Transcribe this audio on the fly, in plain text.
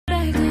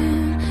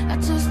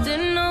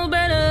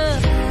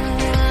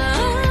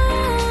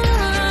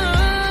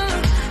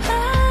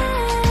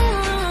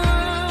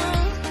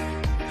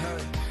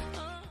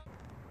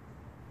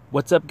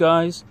What's up,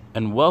 guys,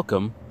 and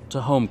welcome to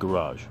Home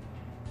Garage.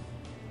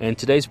 And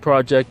today's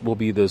project will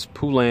be this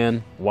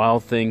Poulan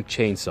Wild Thing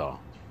chainsaw.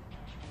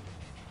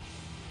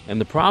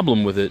 And the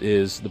problem with it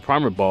is the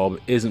primer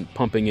bulb isn't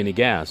pumping any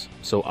gas,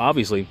 so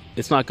obviously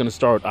it's not going to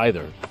start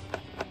either.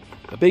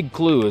 A big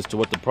clue as to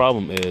what the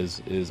problem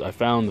is I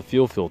found the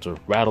fuel filter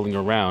rattling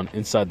around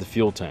inside the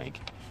fuel tank.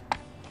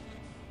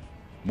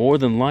 More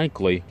than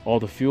likely, all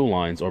the fuel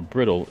lines are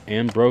brittle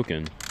and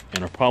broken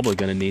and are probably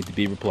going to need to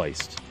be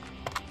replaced.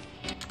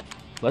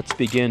 Let's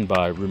begin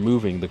by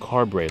removing the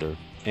carburetor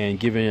and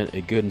giving it a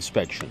good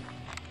inspection.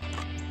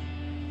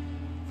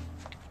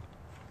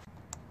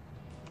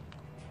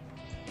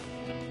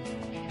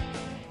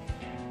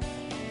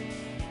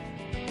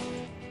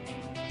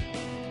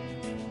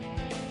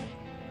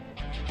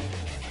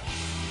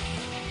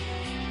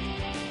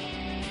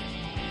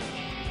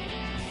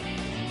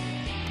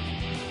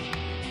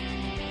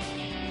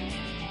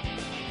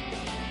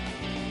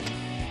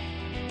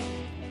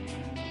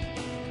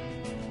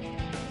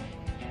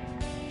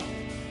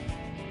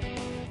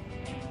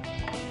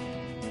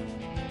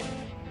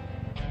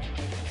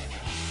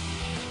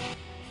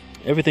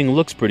 Everything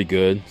looks pretty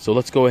good, so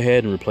let's go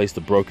ahead and replace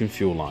the broken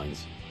fuel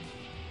lines.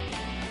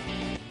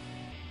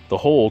 The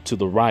hole to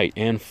the right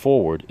and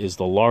forward is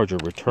the larger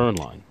return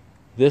line.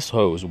 This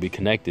hose will be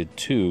connected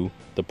to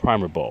the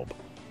primer bulb.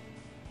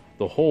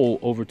 The hole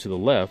over to the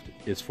left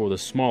is for the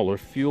smaller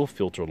fuel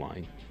filter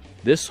line.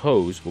 This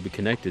hose will be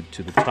connected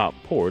to the top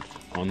port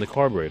on the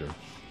carburetor.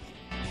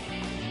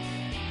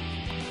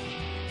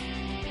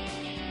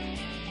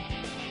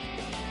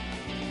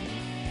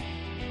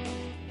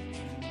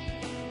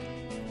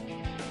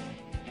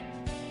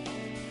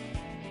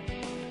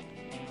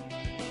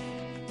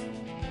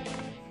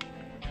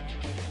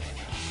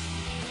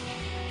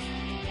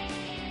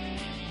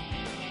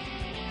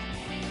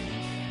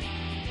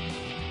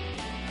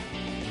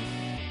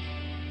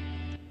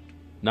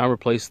 Now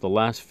replace the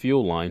last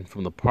fuel line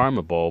from the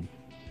primer bulb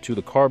to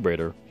the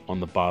carburetor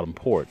on the bottom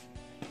port.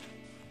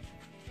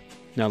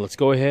 Now let's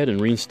go ahead and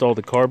reinstall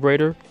the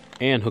carburetor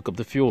and hook up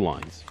the fuel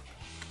lines.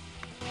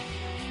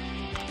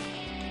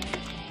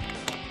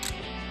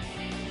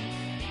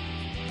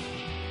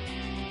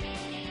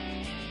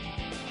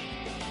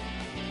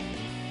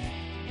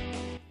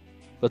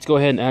 Let's go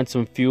ahead and add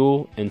some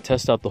fuel and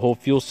test out the whole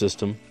fuel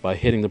system by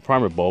hitting the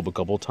primer bulb a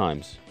couple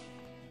times.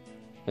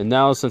 And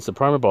now, since the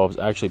primer bulb is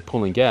actually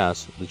pulling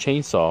gas, the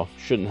chainsaw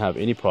shouldn't have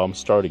any problem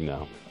starting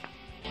now.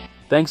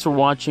 Thanks for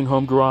watching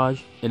Home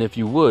Garage, and if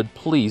you would,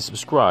 please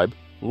subscribe,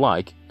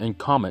 like, and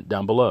comment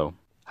down below.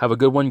 Have a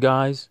good one,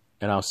 guys,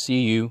 and I'll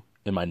see you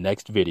in my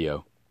next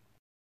video.